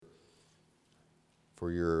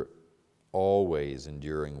for your always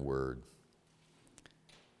enduring word.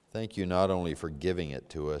 Thank you not only for giving it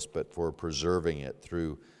to us, but for preserving it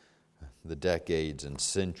through the decades and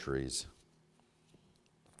centuries.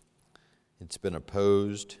 It's been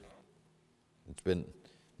opposed. It's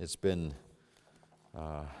been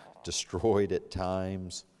destroyed at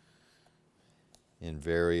times in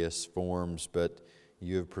various forms, but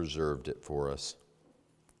you have preserved it for us,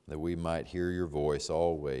 that we might hear your voice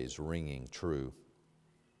always ringing true.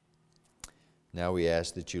 Now we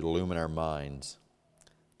ask that you illumine our minds,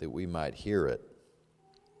 that we might hear it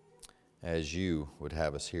as you would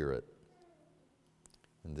have us hear it.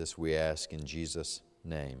 And this we ask in Jesus'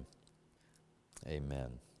 name.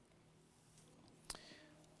 Amen.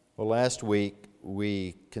 Well, last week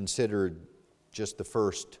we considered just the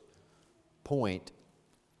first point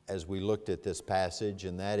as we looked at this passage,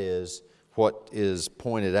 and that is what is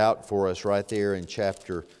pointed out for us right there in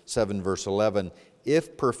chapter 7, verse 11.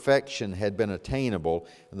 If perfection had been attainable,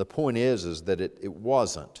 and the point is that it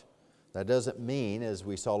wasn't. That doesn't mean, as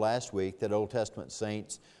we saw last week, that Old Testament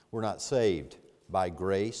saints were not saved by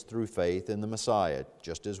grace through faith in the Messiah,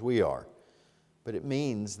 just as we are. But it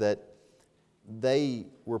means that they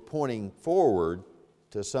were pointing forward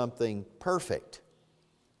to something perfect.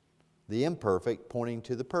 The imperfect pointing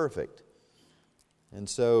to the perfect. And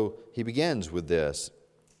so he begins with this.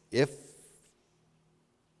 If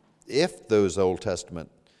those Old Testament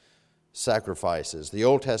sacrifices, the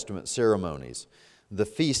Old Testament ceremonies, the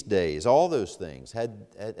feast days, all those things,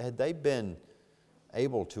 had they been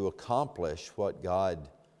able to accomplish what God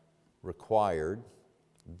required,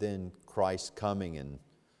 then Christ coming and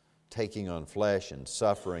taking on flesh and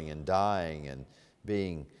suffering and dying and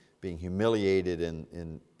being humiliated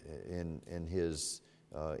in his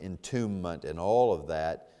entombment and all of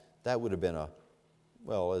that, that would have been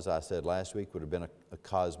as I said last week, would have been a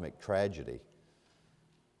cosmic tragedy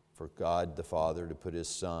for God the Father to put His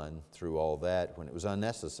Son through all that when it was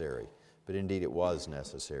unnecessary. But indeed it was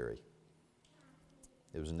necessary.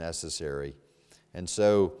 It was necessary. And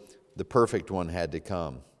so the perfect one had to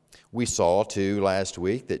come. We saw too last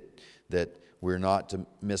week that we're not to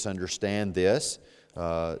misunderstand this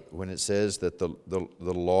when it says that the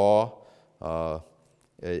law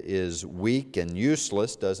is weak and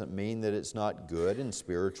useless doesn't mean that it's not good and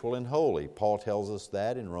spiritual and holy. Paul tells us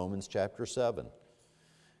that in Romans chapter 7.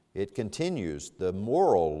 It continues, the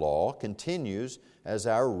moral law continues as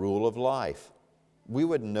our rule of life. We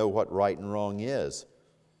wouldn't know what right and wrong is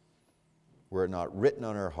were it not written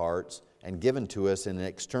on our hearts and given to us in an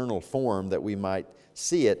external form that we might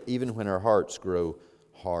see it even when our hearts grow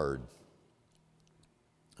hard.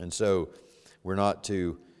 And so we're not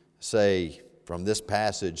to say from this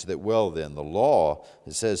passage that, well then, the law,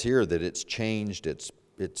 it says here that it's changed,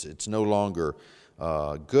 it's no longer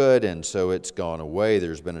good, and so it's gone away.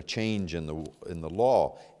 There's been a change in the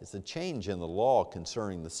law. It's a change in the law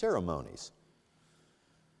concerning the ceremonies.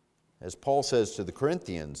 As Paul says to the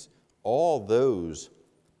Corinthians, all those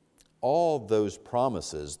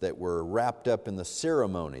promises that were wrapped up in the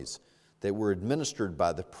ceremonies that were administered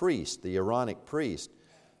by the priest, the Aaronic priest,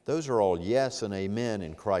 those are all yes and amen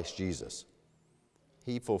in Christ Jesus.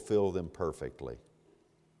 He fulfilled them perfectly.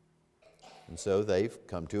 And so they've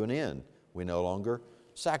come to an end. We no longer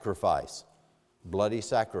sacrifice bloody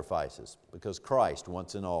sacrifices because Christ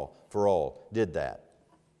once and all for all did that.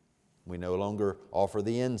 We no longer offer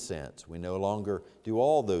the incense. We no longer do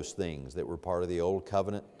all those things that were part of the Old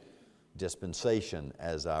Covenant dispensation,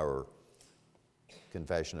 as our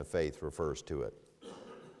confession of faith refers to it.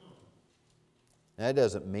 And that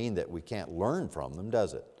doesn't mean that we can't learn from them,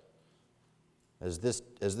 does it? As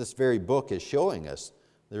this very book is showing us,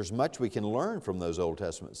 there's much we can learn from those Old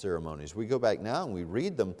Testament ceremonies. We go back now and we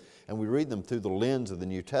read them through the lens of the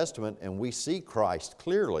New Testament, and we see Christ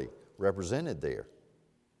clearly represented there.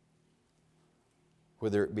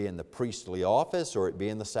 Whether it be in the priestly office or it be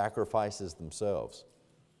in the sacrifices themselves,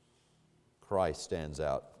 Christ stands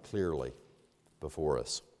out clearly before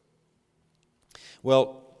us.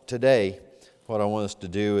 Well, today, what I want us to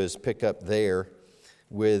do is pick up there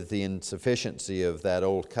with the insufficiency of that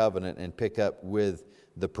old covenant and pick up with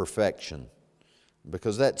the perfection.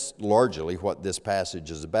 Because that's largely what this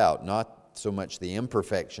passage is about. Not so much the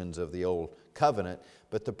imperfections of the old covenant,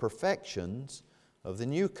 but the perfections of the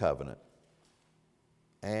new covenant.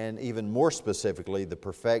 And even more specifically, the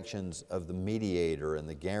perfections of the mediator and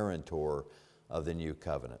the guarantor of the new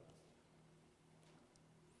covenant.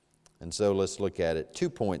 And so let's look at it. 2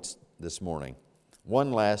 points this morning.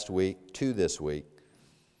 1 last week, 2 this week,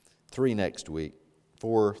 3 next week,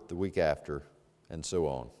 4 the week after, and so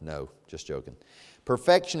on. No, just joking.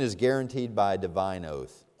 Perfection is guaranteed by a divine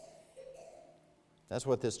oath. That's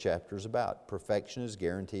what this chapter is about. Perfection is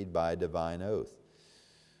guaranteed by a divine oath.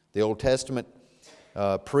 The Old Testament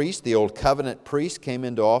priest, the Old Covenant priest, came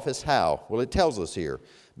into office how? Well, it tells us here,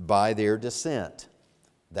 by their descent.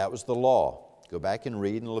 That was the law. Go back and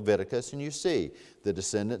read in Leviticus and you see the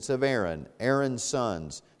descendants of Aaron, Aaron's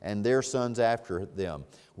sons, and their sons after them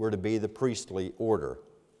were to be the priestly order.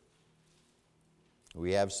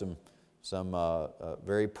 We have some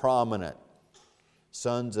very prominent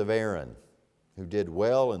sons of Aaron who did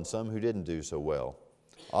well and some who didn't do so well.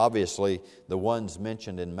 Obviously, the ones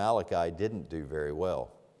mentioned in Malachi didn't do very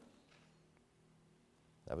well.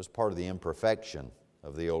 That was part of the imperfection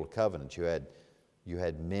of the Old Covenant. You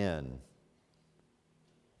had men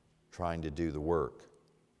trying to do the work.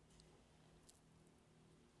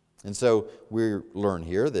 And so we learn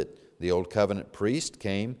here that the Old Covenant priest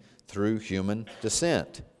came through human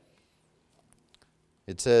descent.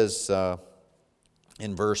 It says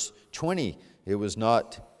in verse 20, it was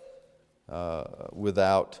not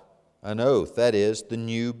without an oath. That is, the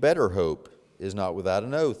new better hope is not without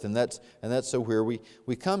an oath. And that's so where we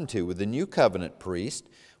come to. With the new covenant priest,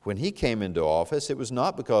 when he came into office, it was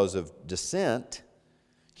not because of descent,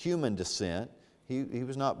 human descent. He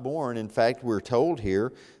was not born. In fact, we're told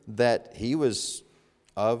here that he was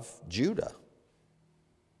of Judah.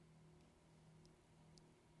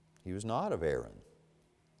 He was not of Aaron.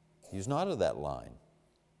 He was not of that line.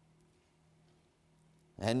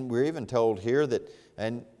 And we're even told here that,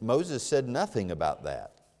 and Moses said nothing about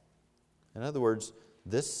that. In other words,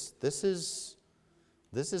 this is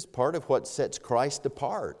part of what sets Christ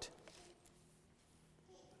apart.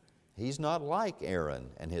 He's not like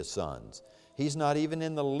Aaron and his sons. He's not even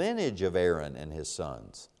in the lineage of Aaron and his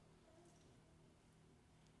sons.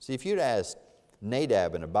 See, if you'd asked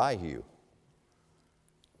Nadab and Abihu,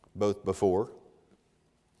 both before,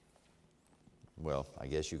 well, I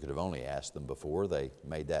guess you could have only asked them before they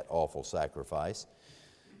made that awful sacrifice.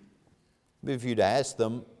 But if you'd asked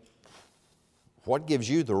them, what gives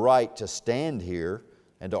you the right to stand here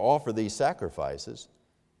and to offer these sacrifices?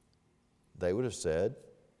 They would have said,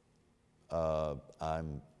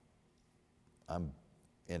 I'm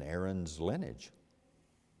in Aaron's lineage.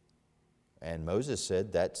 And Moses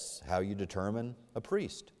said that's how you determine a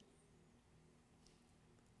priest.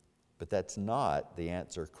 But that's not the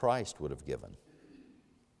answer Christ would have given.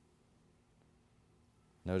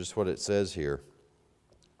 Notice what it says here.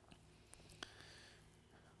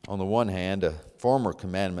 On the one hand, a former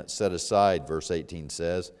commandment set aside, verse 18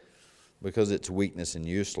 says, because its weakness and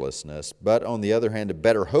uselessness. But on the other hand, a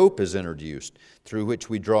better hope is introduced, through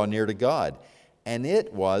which we draw near to God. And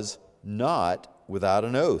it was not without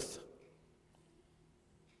an oath.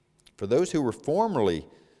 For those who formerly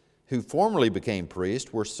became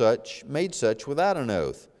priests were made such without an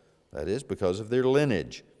oath. That is, because of their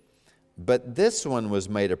lineage. But this one was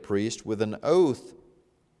made a priest with an oath.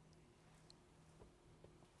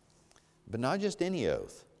 But not just any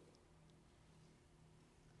oath.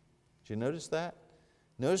 Did you notice that?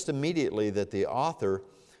 Notice immediately that the author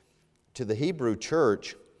to the Hebrew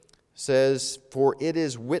church says, for it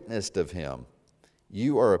is witnessed of him,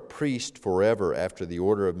 you are a priest forever after the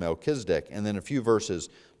order of Melchizedek. And then a few verses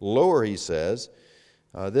lower he says,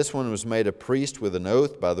 this one was made a priest with an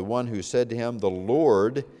oath by the one who said to him, the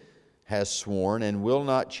Lord has sworn and will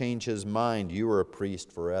not change his mind, you are a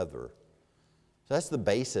priest forever. So that's the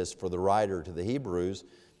basis for the writer to the Hebrews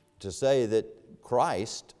to say that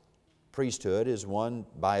Christ's priesthood is one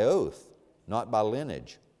by oath, not by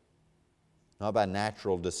lineage, not by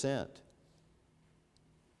natural descent.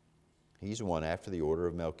 He's one after the order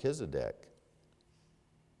of Melchizedek.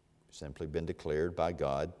 Simply been declared by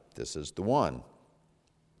God, this is the one.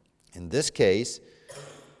 In this case,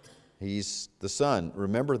 he's the Son.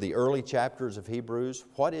 Remember the early chapters of Hebrews?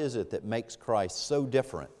 What is it that makes Christ so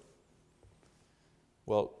different?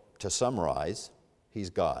 Well, to summarize, He's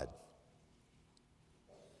God.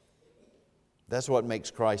 That's what makes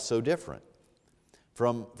Christ so different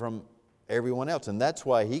from everyone else. And that's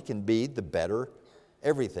why He can be the better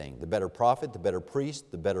everything. The better prophet, the better priest,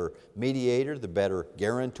 the better mediator, the better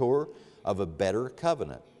guarantor of a better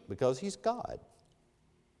covenant. Because He's God.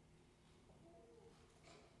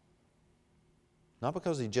 Not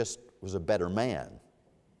because He just was a better man.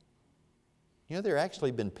 You know, there have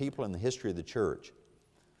actually been people in the history of the church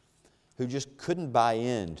who just couldn't buy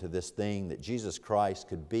into this thing that Jesus Christ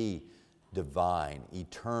could be divine,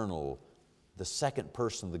 eternal, the second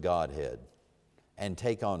person of the Godhead, and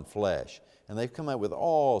take on flesh. And they've come up with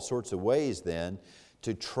all sorts of ways then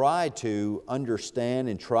to try to understand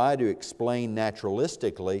and try to explain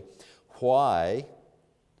naturalistically why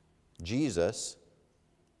Jesus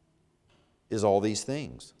is all these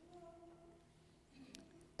things.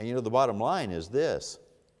 And the bottom line is this.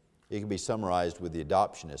 It can be summarized with the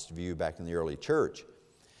adoptionist view back in the early church.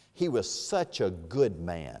 He was such a good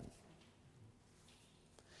man.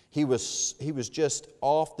 He was just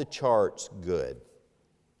off the charts good.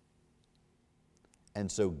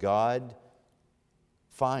 And so God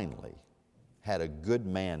finally had a good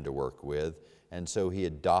man to work with, and so He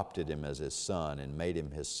adopted him as His son and made him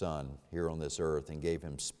His son here on this earth and gave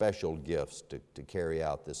him special gifts to carry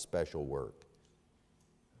out this special work.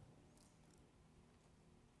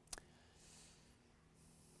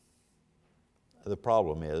 The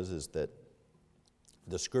problem is that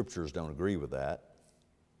the Scriptures don't agree with that,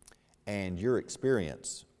 and your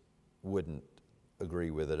experience wouldn't agree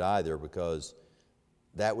with it either, because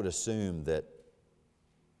that would assume that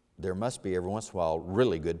there must be every once in a while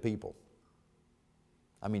really good people.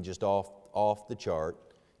 I mean, just off the chart,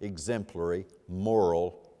 exemplary,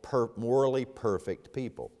 morally perfect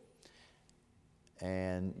people.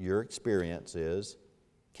 And your experience is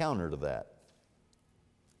counter to that.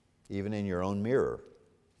 Even in your own mirror.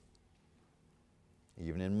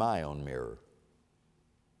 Even in my own mirror.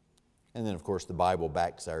 And then, of course, the Bible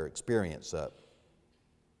backs our experience up,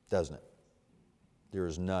 doesn't it? There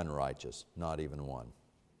is none righteous, not even one.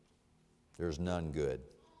 There is none good.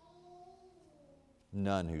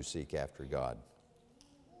 None who seek after God.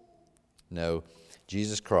 No,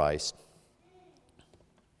 Jesus Christ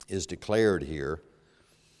is declared here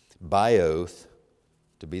by oath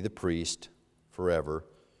to be the priest forever,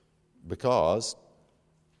 because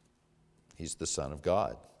He's the Son of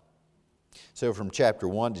God. So from chapter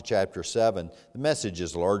 1 to chapter 7, the message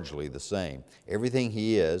is largely the same. Everything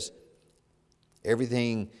He is,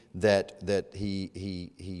 everything that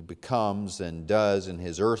he becomes and does in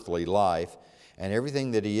His earthly life, and everything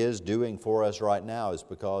that He is doing for us right now is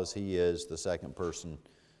because He is the second person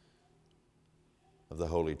of the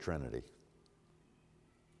Holy Trinity.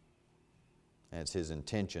 And it's His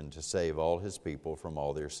intention to save all His people from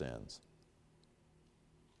all their sins.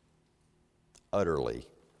 Utterly.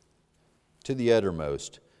 To the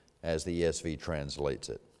uttermost, as the ESV translates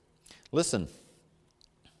it. Listen.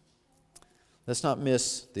 Let's not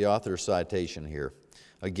miss the author's citation here.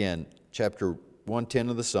 Again, chapter 110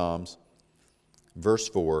 of the Psalms, verse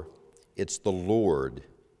 4. It's the Lord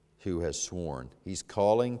who has sworn. He's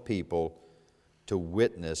calling people to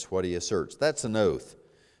witness what He asserts. That's an oath.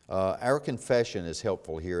 Our confession is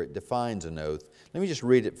helpful here. It defines an oath. Let me just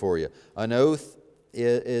read it for you. An oath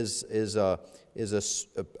is the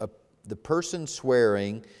person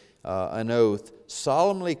swearing an oath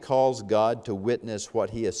solemnly calls God to witness what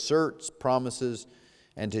He asserts, promises,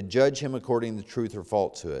 and to judge Him according to truth or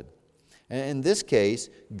falsehood. And in this case,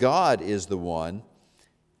 God is the one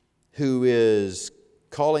who is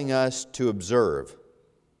calling us to observe.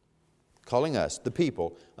 Calling us, the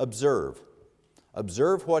people, observe.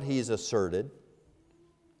 Observe what He's asserted,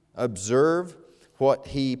 observe what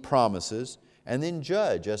He promises, and then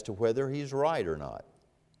judge as to whether He's right or not.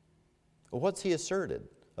 What's He asserted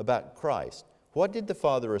about Christ? What did the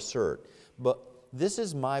Father assert? But this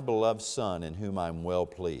is my beloved Son in whom I'm well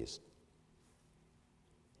pleased.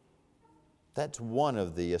 That's one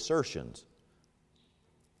of the assertions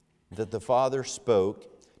that the Father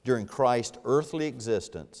spoke during Christ's earthly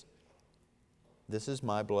existence. This is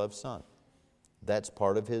my beloved Son. That's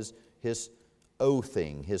part of His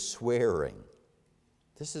oathing, His swearing.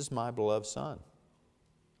 This is my beloved Son,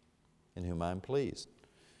 in whom I'm pleased.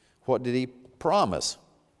 What did He promise?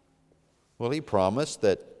 Well, He promised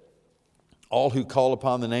that all who call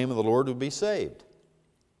upon the name of the Lord will be saved,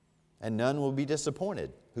 and none will be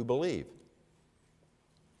disappointed who believe.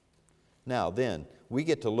 Now then, we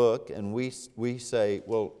get to look and we say,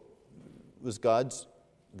 well, was God's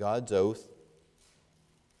oath,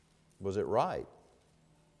 was it right?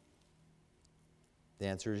 The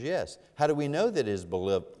answer is yes. How do we know that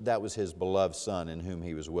that was His beloved Son in whom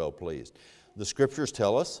He was well pleased? The Scriptures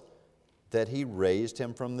tell us that He raised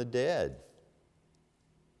Him from the dead,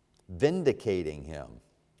 vindicating Him.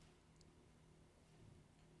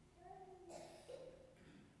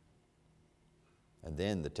 And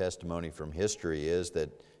then the testimony from history is that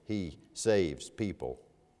He saves people.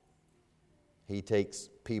 He takes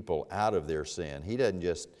people out of their sin. He doesn't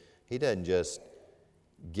just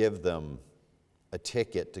give them a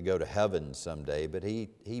ticket to go to heaven someday, but He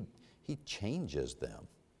changes them.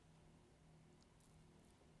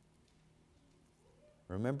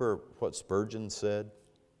 Remember what Spurgeon said?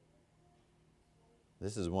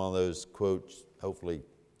 This is one of those quotes, hopefully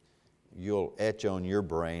you'll etch on your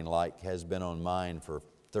brain like has been on mine for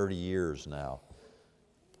 30 years now.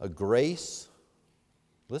 A grace,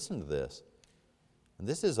 listen to this, and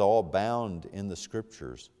this is all bound in the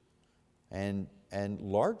Scriptures. and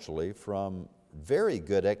largely from very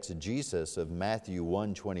good exegesis of Matthew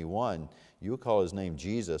 1:21. You will call his name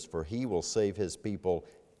Jesus, for he will save his people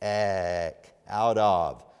out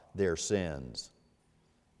of their sins.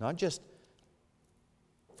 Not just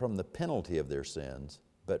from the penalty of their sins,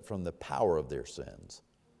 but from the power of their sins.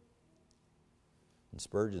 And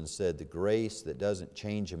Spurgeon said, the grace that doesn't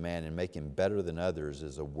change a man and make him better than others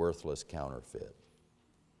is a worthless counterfeit.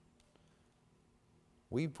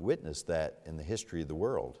 We've witnessed that in the history of the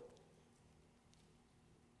world.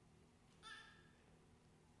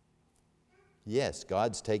 Yes,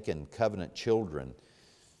 God's taken covenant children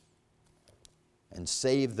and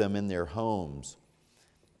saved them in their homes,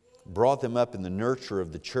 brought them up in the nurture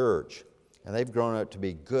of the church, and they've grown up to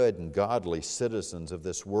be good and godly citizens of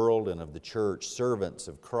this world and of the church, servants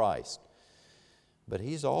of Christ. But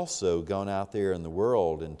He's also gone out there in the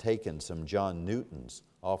world and taken some John Newtons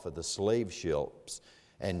off of the slave ships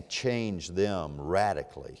and changed them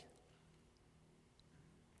radically.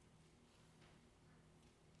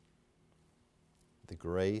 The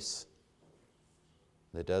grace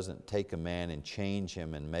that doesn't take a man and change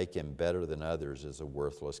him and make him better than others is a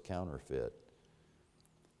worthless counterfeit.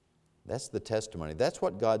 That's the testimony. That's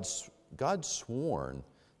what God's sworn,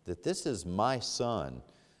 that this is my Son,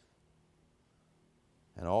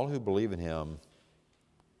 and all who believe in Him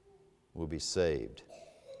will be saved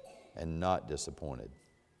and not disappointed.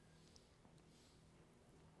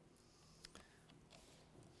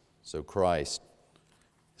 So Christ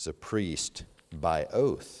is a priest by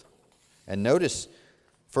oath. And notice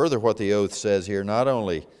further what the oath says here, not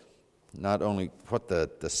only what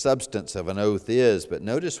the substance of an oath is, but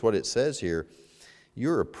notice what it says here.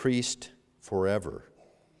 You're a priest forever.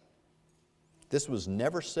 This was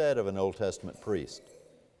never said of an Old Testament priest.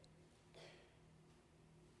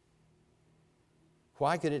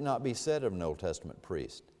 Why could it not be said of an Old Testament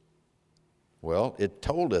priest? Well, it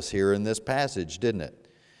told us here in this passage, didn't it?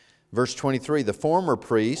 Verse 23, the former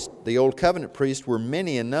priests, the Old Covenant priests, were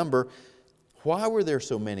many in number. Why were there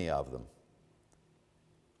so many of them?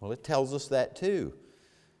 Well, it tells us that too.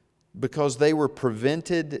 Because they were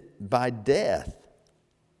prevented by death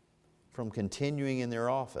from continuing in their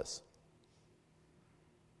office.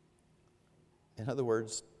 In other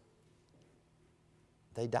words,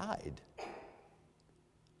 they died.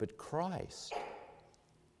 But Christ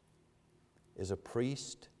is a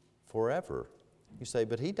priest forever. You say,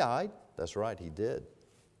 but He died. That's right, He did.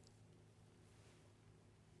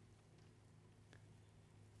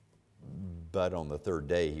 But on the third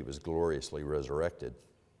day, He was gloriously resurrected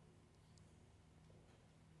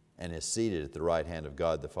and is seated at the right hand of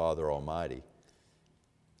God the Father Almighty,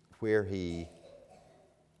 where He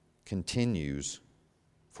continues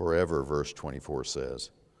forever, verse 24 says.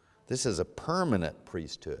 This is a permanent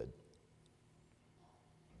priesthood.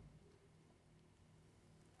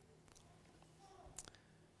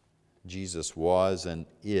 Jesus was and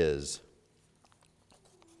is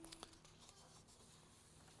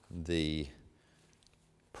the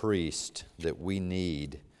priest that we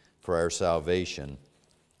need for our salvation,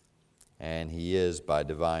 and He is by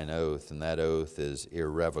divine oath, and that oath is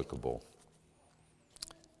irrevocable.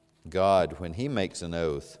 God, when He makes an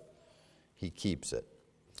oath, He keeps it.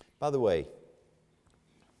 By the way,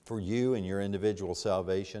 for you and your individual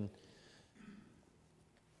salvation,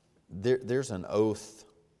 there's an oath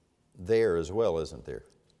there as well, isn't there?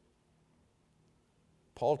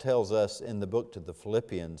 Paul tells us in the book to the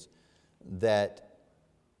Philippians that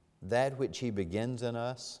which He begins in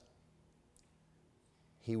us,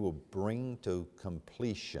 He will bring to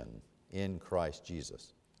completion in Christ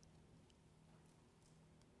Jesus.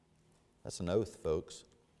 That's an oath, folks.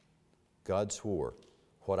 God swore,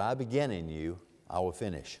 what I begin in you, I will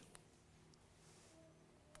finish.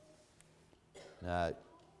 Now,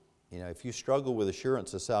 if you struggle with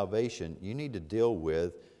assurance of salvation, you need to deal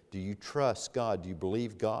with, do you trust God? Do you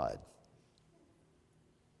believe God?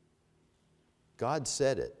 God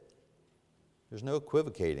said it. There's no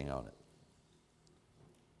equivocating on it.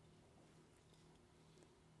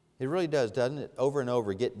 It really does, doesn't it, over and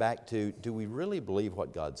over get back to, do we really believe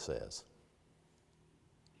what God says?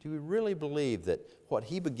 Do we really believe that what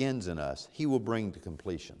He begins in us, He will bring to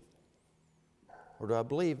completion? Or do I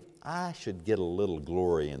believe I should get a little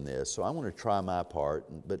glory in this, so I'm going to try my part,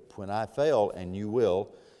 but when I fail, and you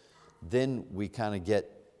will, then we kind of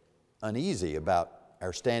get uneasy about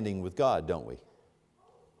our standing with God, don't we?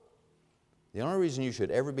 The only reason you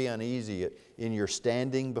should ever be uneasy in your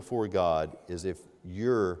standing before God is if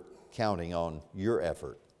you're counting on your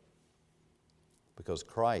effort, because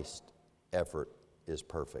Christ's effort is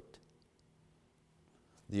perfect.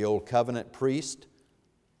 The Old Covenant priest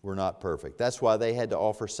were not perfect. That's why they had to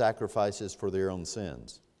offer sacrifices for their own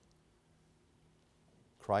sins.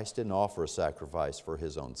 Christ didn't offer a sacrifice for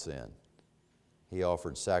His own sin. He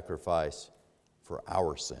offered sacrifice for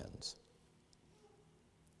our sins.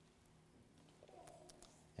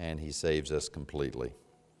 And He saves us completely.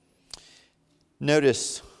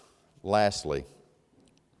 Notice, lastly,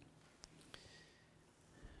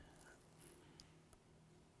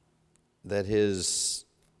 that His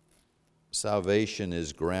salvation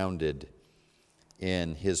is grounded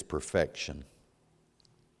in His perfection.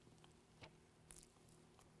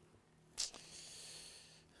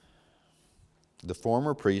 The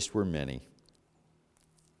former priests were many,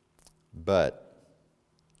 but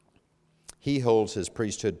He holds His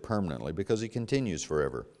priesthood permanently because He continues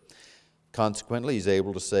forever. Consequently, He's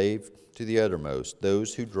able to save to the uttermost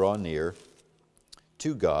those who draw near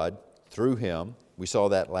to God through Him. We saw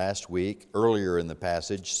that last week. Earlier in the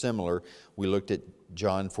passage, similar, we looked at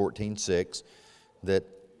John 14:6, that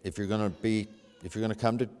if you're going to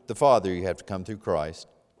come to the Father, you have to come through Christ.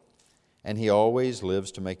 And He always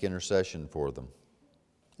lives to make intercession for them.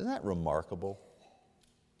 Isn't that remarkable?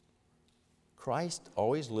 Christ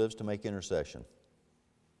always lives to make intercession.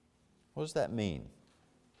 What does that mean?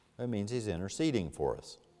 It means He's interceding for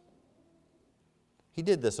us. He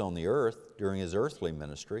did this on the earth during His earthly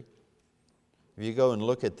ministry. If you go and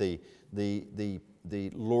look at the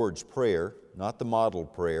Lord's Prayer, not the model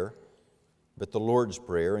prayer, but the Lord's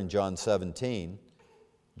Prayer in John 17,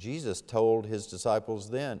 Jesus told His disciples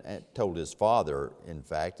then, and told His Father, in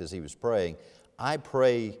fact, as He was praying, I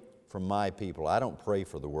pray for my people. I don't pray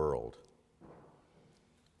for the world.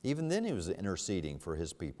 Even then He was interceding for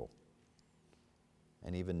His people.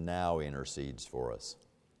 And even now He intercedes for us.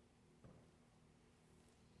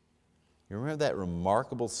 You remember that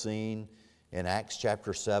remarkable scene in Acts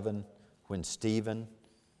chapter 7 when Stephen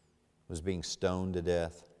was being stoned to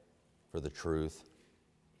death for the truth?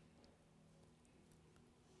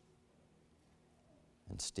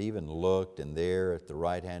 And Stephen looked, and there at the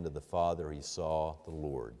right hand of the Father he saw the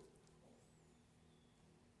Lord.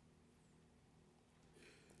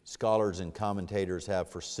 Scholars and commentators have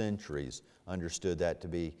for centuries understood that to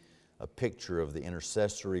be a picture of the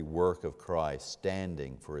intercessory work of Christ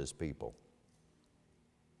standing for His people.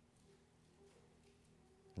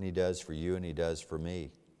 And He does for you and He does for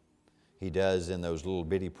me. He does in those little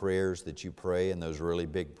bitty prayers that you pray and those really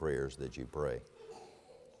big prayers that you pray.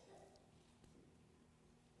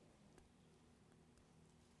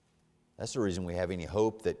 That's the reason we have any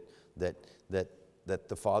hope that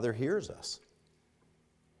the Father hears us,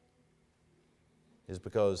 is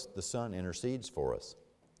because the Son intercedes for us.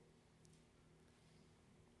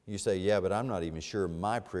 You say, yeah, but I'm not even sure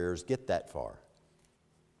my prayers get that far.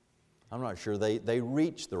 I'm not sure they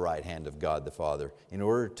reach the right hand of God the Father in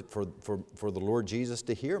order for the Lord Jesus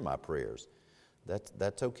to hear my prayers.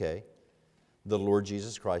 That's okay. The Lord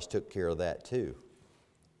Jesus Christ took care of that too.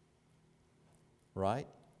 Right?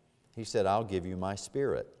 He said, I'll give you my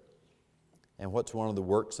Spirit. And what's one of the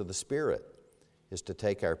works of the Spirit? Is to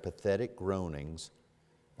take our pathetic groanings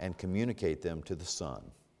and communicate them to the Son,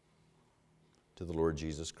 to the Lord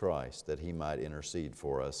Jesus Christ, that He might intercede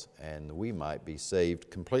for us and we might be saved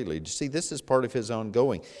completely. You see, this is part of His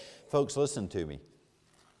ongoing. Folks, listen to me.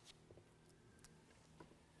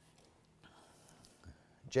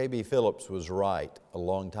 J.B. Phillips was right a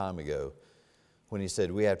long time ago when he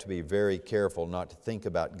said we have to be very careful not to think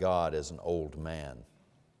about God as an old man.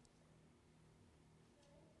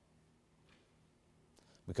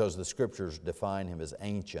 Because the Scriptures define Him as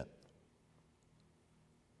ancient.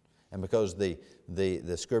 And because the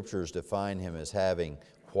Scriptures define Him as having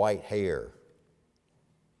white hair.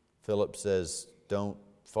 Phillips says, don't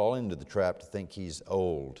fall into the trap to think He's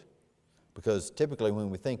old. Because typically when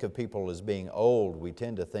we think of people as being old, we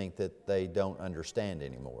tend to think that they don't understand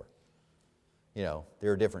anymore. You know,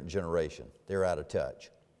 they're a different generation. They're out of touch.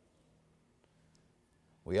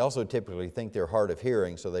 We also typically think they're hard of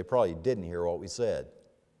hearing, so they probably didn't hear what we said.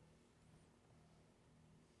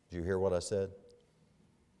 Did you hear what I said?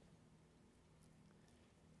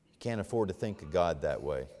 You can't afford to think of God that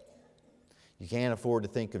way. You can't afford to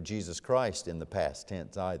think of Jesus Christ in the past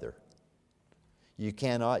tense either. You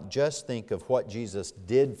cannot just think of what Jesus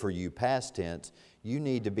did for you past tense. You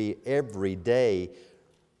need to be every day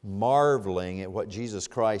marveling at what Jesus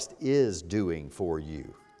Christ is doing for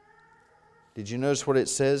you. Did you notice what it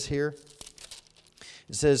says here?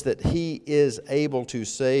 It says that He is able to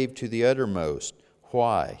save to the uttermost.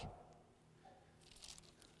 Why?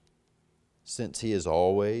 Since He is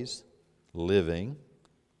always living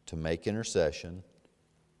to make intercession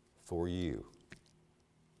for you.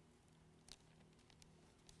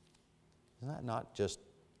 Isn't that not just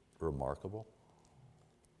remarkable?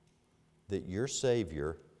 That your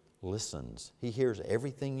Savior listens. He hears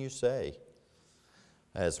everything you say.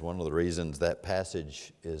 That's one of the reasons that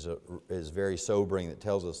passage is very sobering, that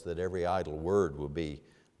tells us that every idle word will be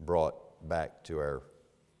brought back to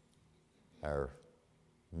our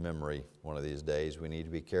memory one of these days. We need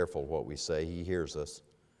to be careful what we say. He hears us.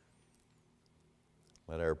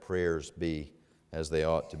 Let our prayers be as they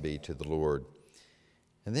ought to be to the Lord.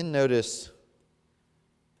 And then notice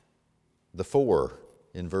the for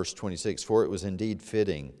in verse 26. For it was indeed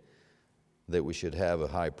fitting that we should have a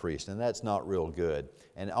high priest. And that's not real good.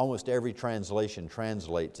 And almost every translation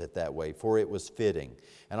translates it that way. For it was fitting.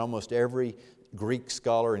 And almost every Greek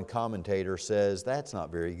scholar and commentator says that's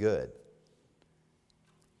not very good.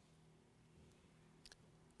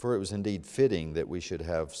 For it was indeed fitting that we should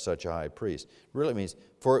have such a high priest. It really means,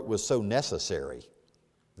 for it was so necessary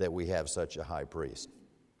that we have such a high priest.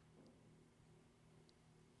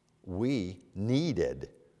 We needed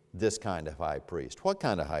this kind of high priest. What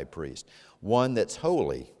kind of high priest? One that's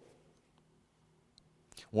holy,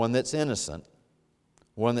 one that's innocent,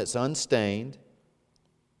 one that's unstained,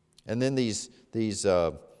 and then these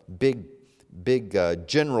big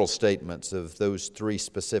general statements of those three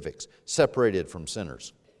specifics: separated from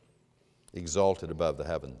sinners, exalted above the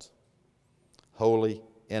heavens, holy,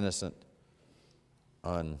 innocent,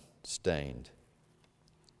 unstained.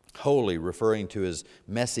 Holy, referring to his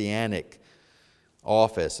messianic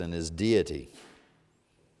office and his deity.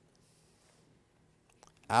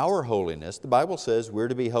 Our holiness, the Bible says we're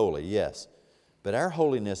to be holy, yes, but our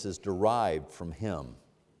holiness is derived from him.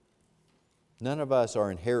 None of us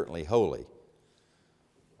are inherently holy.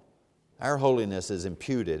 Our holiness is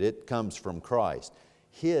imputed. It comes from Christ.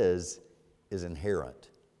 His is inherent.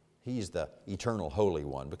 He's the eternal Holy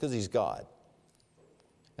One because He's God.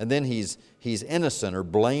 And then He's innocent or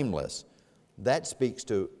blameless. That speaks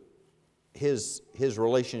to His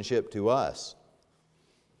relationship to us.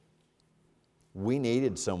 We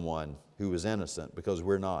needed someone who was innocent because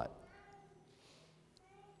we're not.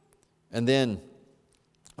 And then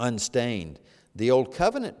unstained. The Old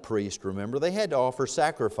Covenant priest, remember, they had to offer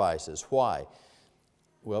sacrifices. Why?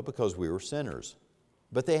 Well, because we were sinners.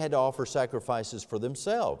 But they had to offer sacrifices for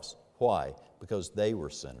themselves. Why? Because they were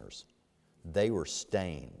sinners. They were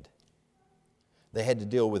stained. They had to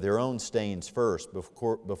deal with their own stains first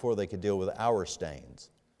before they could deal with our stains.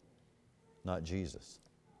 Not Jesus.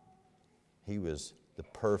 He was the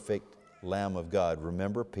perfect Lamb of God.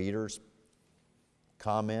 Remember Peter's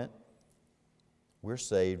comment? We're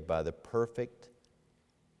saved by the perfect,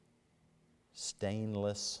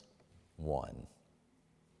 stainless one,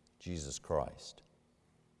 Jesus Christ.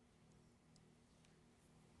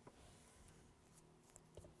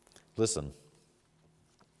 Listen.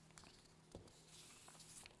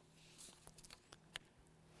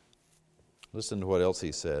 Listen to what else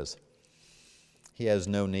he says. He has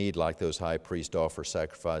no need, like those high priests, to offer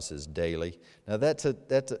sacrifices daily. Now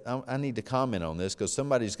I need to comment on this because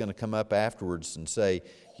somebody's going to come up afterwards and say,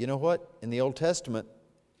 you know what? In the Old Testament,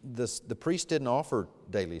 the priest didn't offer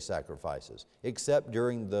daily sacrifices except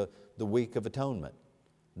during the Week of Atonement.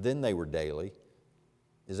 Then they were daily.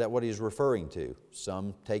 Is that what he's referring to?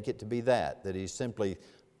 Some take it to be that he's simply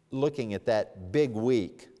looking at that big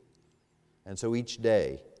week. And so each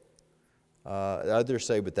day. Others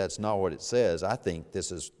say, but that's not what it says. I think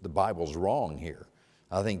the Bible's wrong here.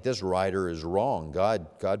 I think this writer is wrong.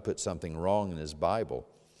 God put something wrong in His Bible.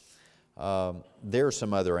 There are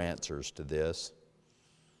some other answers to this.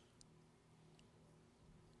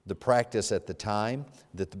 The practice at the time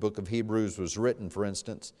that the book of Hebrews was written, for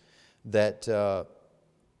instance, that the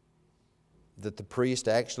priests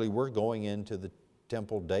actually were going into the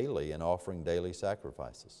temple daily and offering daily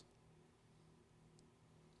sacrifices.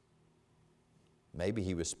 Maybe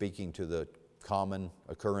he was speaking to the common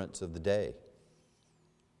occurrence of the day.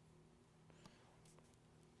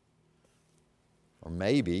 Or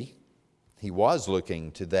maybe he was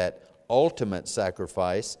looking to that ultimate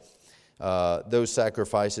sacrifice, those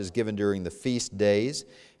sacrifices given during the feast days,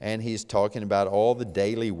 and he's talking about all the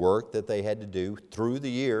daily work that they had to do through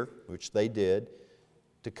the year, which they did,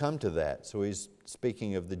 to come to that. So he's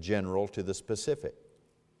speaking of the general to the specific.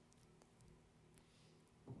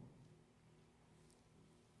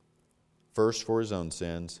 First for His own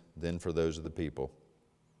sins, then for those of the people.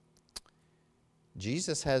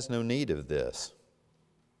 Jesus has no need of this.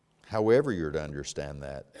 However you're to understand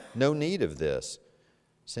that. No need of this,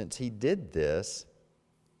 since He did this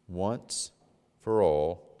once for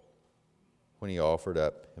all when He offered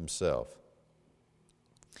up Himself.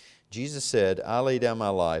 Jesus said, I lay down my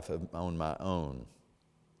life on my own.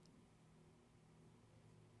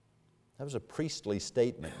 That was a priestly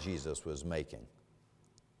statement Jesus was making.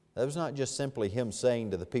 That was not just simply Him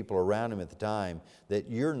saying to the people around Him at the time that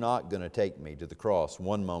you're not going to take me to the cross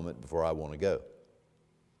one moment before I want to go.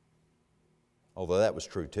 Although that was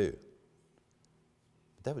true too.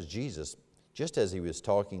 But that was Jesus, just as He was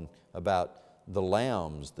talking about the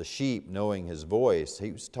lambs, the sheep knowing His voice.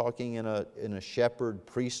 He was talking in a shepherd,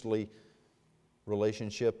 priestly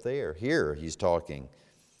relationship there. Here He's talking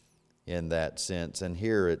in that sense, and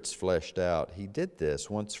here it's fleshed out. He did this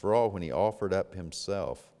once for all when He offered up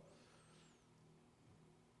Himself.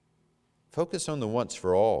 Focus on the once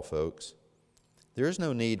for all, folks. There is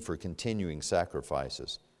no need for continuing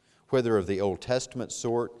sacrifices, whether of the Old Testament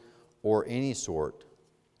sort or any sort.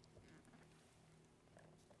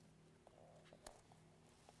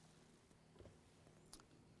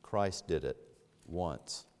 Christ did it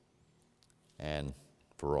once and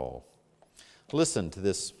for all. Listen to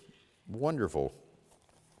this wonderful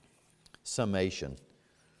summation.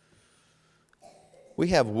 We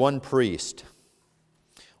have one priest,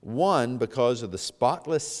 one because of the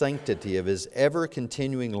spotless sanctity of His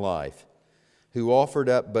ever-continuing life, who offered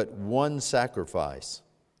up but one sacrifice,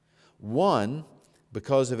 one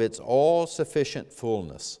because of its all-sufficient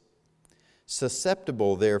fullness,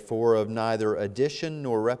 susceptible, therefore, of neither addition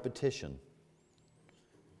nor repetition.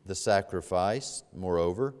 The sacrifice,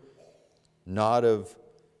 moreover, not of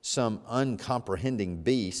some uncomprehending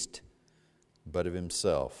beast, but of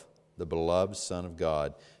Himself, the beloved Son of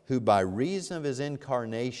God, who by reason of His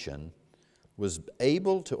incarnation was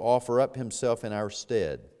able to offer up Himself in our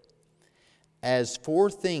stead. As four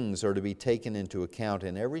things are to be taken into account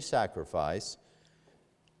in every sacrifice,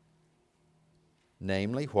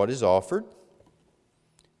 namely, what is offered,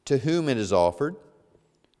 to whom it is offered,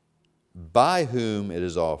 by whom it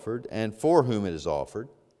is offered, and for whom it is offered.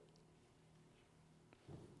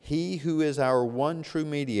 He who is our one true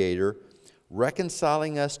mediator,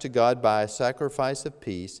 reconciling us to God by a sacrifice of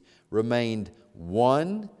peace, remained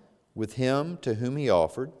one with Him to whom He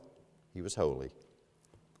offered. He was holy.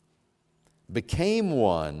 Became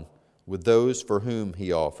one with those for whom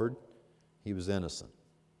He offered. He was innocent.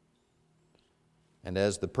 And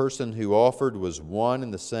as the person who offered was one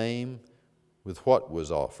and the same with what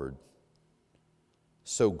was offered,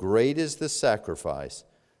 so great is the sacrifice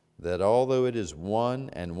that although it is one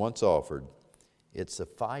and once offered, it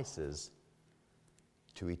suffices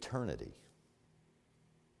to eternity.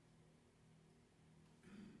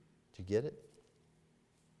 Do you get it?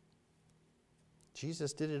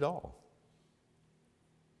 Jesus did it all.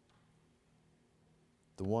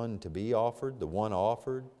 The one to be offered, the one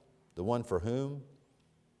offered, the one for whom,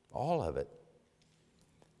 all of it.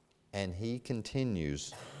 And He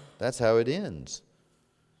continues. That's how it ends.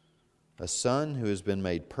 A Son who has been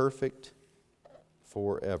made perfect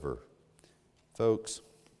forever. Folks,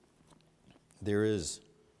 there is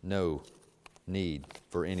no need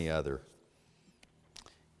for any other.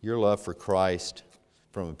 Your love for Christ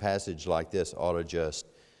from a passage like this ought to just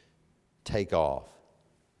take off.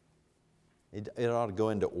 It ought to go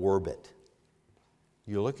into orbit.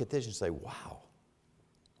 You look at this and say, wow,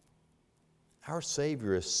 our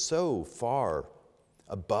Savior is so far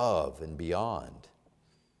above and beyond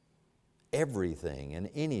everything and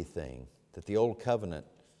anything that the Old Covenant,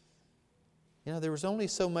 there was only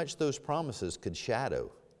so much those promises could shadow,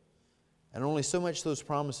 and only so much those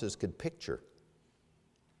promises could picture.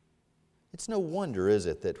 It's no wonder, is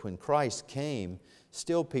it, that when Christ came,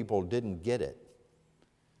 still people didn't get it,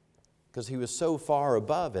 because He was so far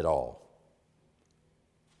above it all.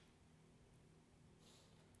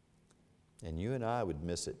 And you and I would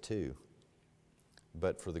miss it too,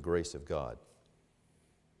 but for the grace of God.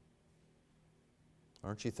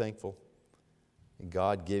 Aren't you thankful?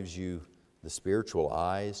 God gives you the spiritual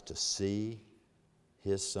eyes to see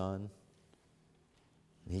His Son.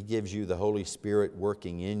 He gives you the Holy Spirit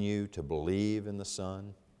working in you to believe in the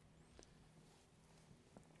Son.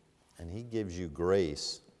 And He gives you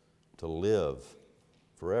grace to live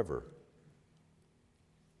forever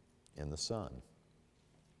in the Son.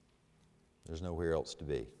 There's nowhere else to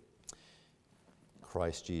be.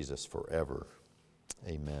 Christ Jesus forever.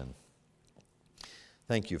 Amen.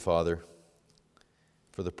 Thank you, Father,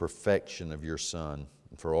 for the perfection of your Son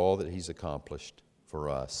and for all that He's accomplished for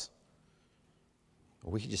us.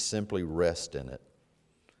 We just simply rest in it.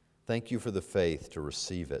 Thank you for the faith to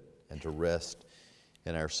receive it and to rest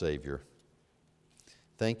in our Savior.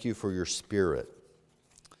 Thank you for your Spirit,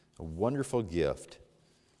 a wonderful gift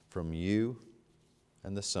from you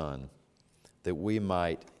and the Son, that we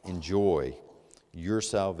might enjoy your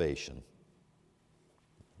salvation.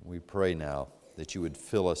 We pray now that you would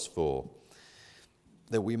fill us full,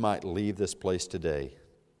 that we might leave this place today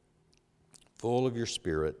full of your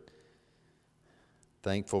Spirit,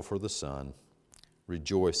 thankful for the Son,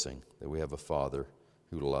 rejoicing that we have a Father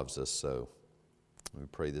who loves us so. We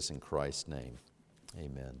pray this in Christ's name.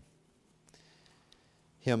 Amen.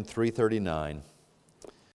 Hymn 339.